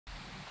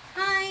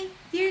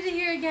Deirdre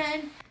here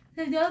again.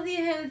 So those of you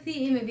who haven't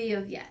seen my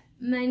videos yet,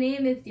 my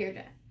name is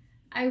Deirdre.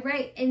 I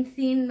write and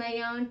sing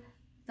my own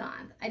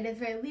songs. I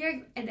just write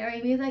lyrics, I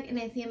write music, and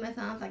I sing my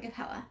songs like a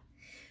cappella.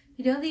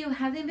 For those of you who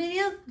have the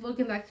videos,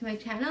 welcome back to my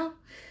channel.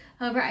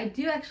 However, I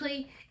do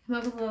actually come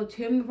up with a little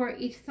tune before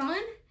each song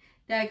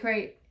that I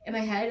create in my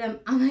head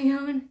on my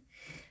own.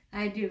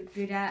 I do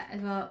that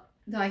as well,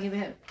 so I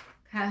can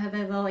have a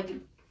little like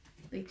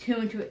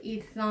tune to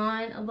each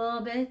song a little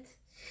bit.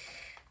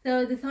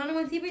 So the song I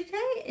want to see for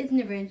today is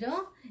an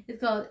original.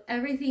 It's called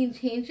Everything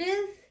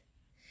Changes.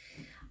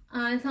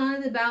 The song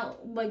is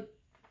about like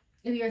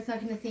if you're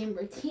stuck in the same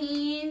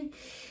routine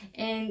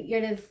and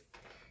you're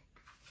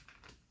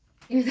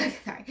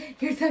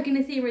stuck in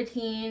the same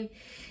routine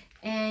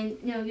and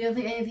you don't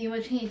think anything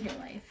will change in your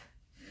life.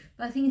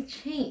 But things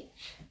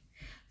change.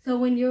 So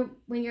when you're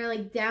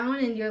like down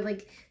and you're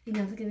like,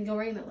 nothing's gonna go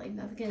right in my life,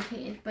 nothing's gonna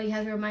change. But you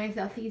have to remind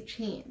yourself things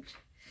change.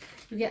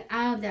 You get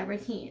out of that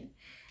routine.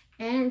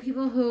 And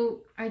people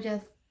who are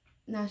just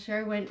not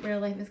sure where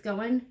life is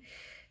going,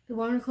 the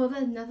one who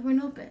closes, another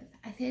one opens.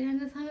 I say that in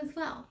the song as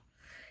well.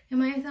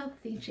 Remind yourself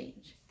things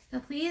change.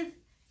 So please sit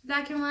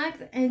back and relax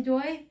and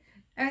enjoy.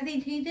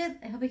 Everything changes.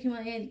 I hope you can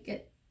really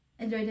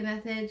enjoy the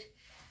message.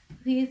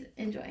 Please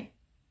enjoy.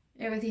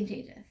 Everything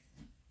changes.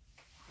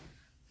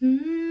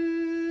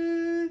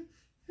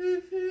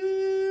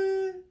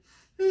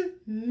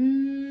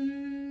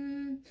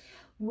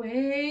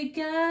 Wake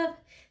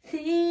up,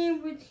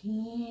 same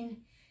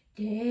routine.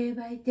 Day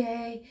by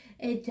day,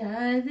 it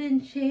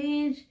doesn't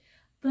change,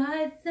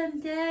 but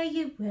someday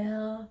it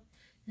will.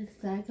 The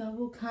cycle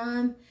will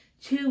come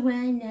to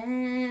an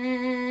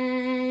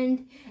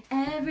end.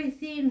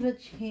 Everything will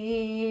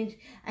change,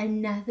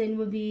 and nothing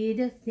will be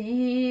the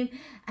same.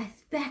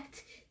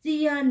 Expect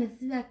the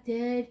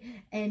unexpected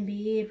and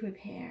be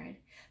prepared,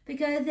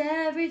 because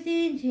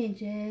everything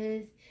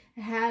changes.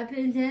 It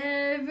happens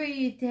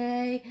every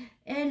day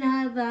in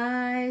our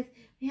lives.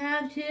 We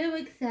have to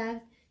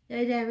accept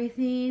that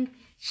everything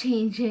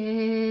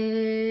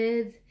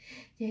changes.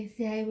 They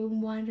say when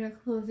one door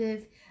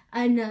closes,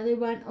 another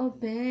one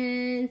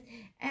opens.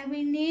 And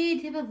we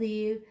need to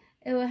believe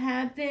it will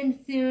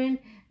happen soon.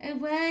 And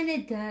when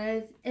it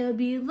does, it'll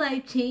be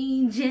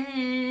life-changing.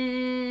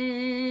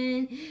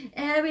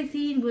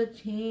 Everything will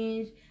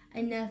change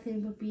and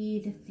nothing will be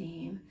the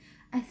same.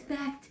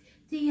 Expect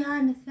the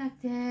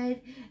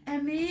unexpected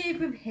and be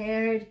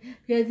prepared,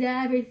 because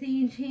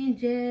everything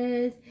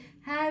changes.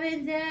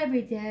 Happens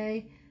every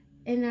day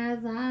in our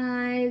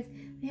lives.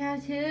 We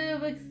have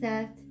to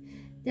accept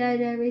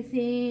that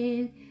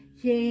everything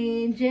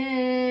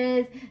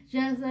changes.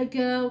 Just let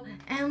go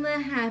and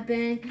let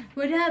happen.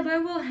 Whatever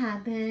will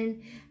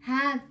happen,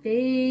 have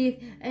faith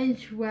and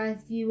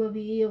trust you will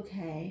be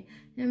okay.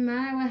 No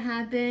matter what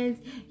happens,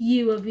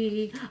 you will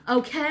be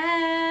okay.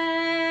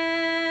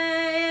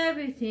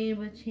 Everything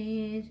will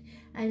change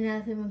and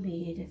nothing will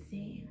be the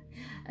same.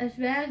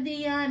 Expect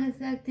the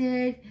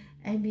unexpected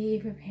and be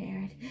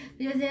prepared,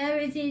 because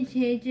everything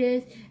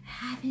changes,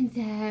 happens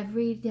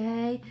every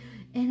day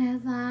in our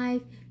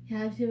lives. You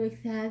have to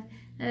accept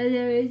that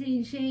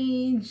everything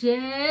changes.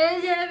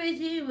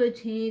 Everything will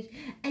change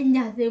and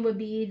nothing will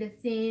be the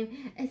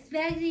same.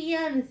 Expect the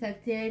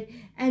unexpected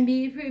and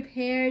be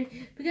prepared,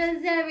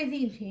 because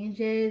everything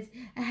changes.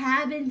 It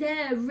happens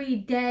every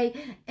day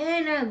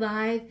in our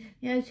lives.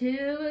 You have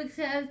to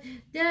accept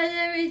that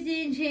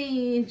everything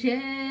changes.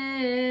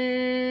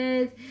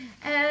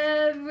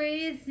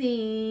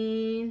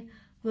 Everything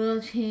will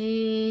change.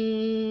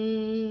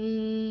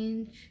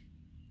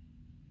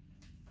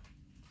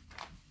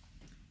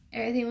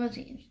 Everything will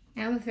change.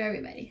 Happens for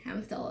everybody.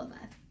 Happens to all of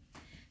us.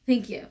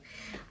 Thank you.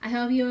 I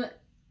hope you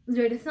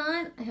enjoyed the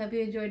song. I hope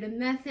you enjoyed the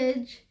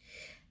message.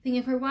 Thank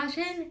you for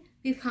watching.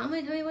 Please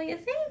comment, tell me what you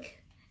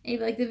think. And if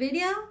you like the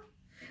video,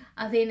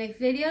 I'll see you next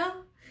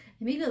video.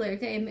 And maybe later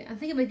today. I'm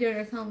thinking about doing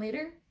a song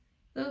later.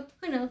 So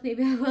who knows,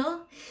 maybe I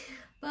will.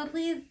 But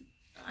please,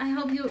 I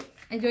hope you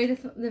enjoyed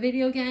the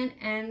video again,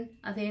 and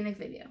I'll see you next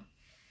video.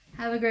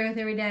 Have a great rest of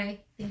every day.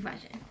 Thanks for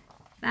watching.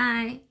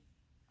 Bye.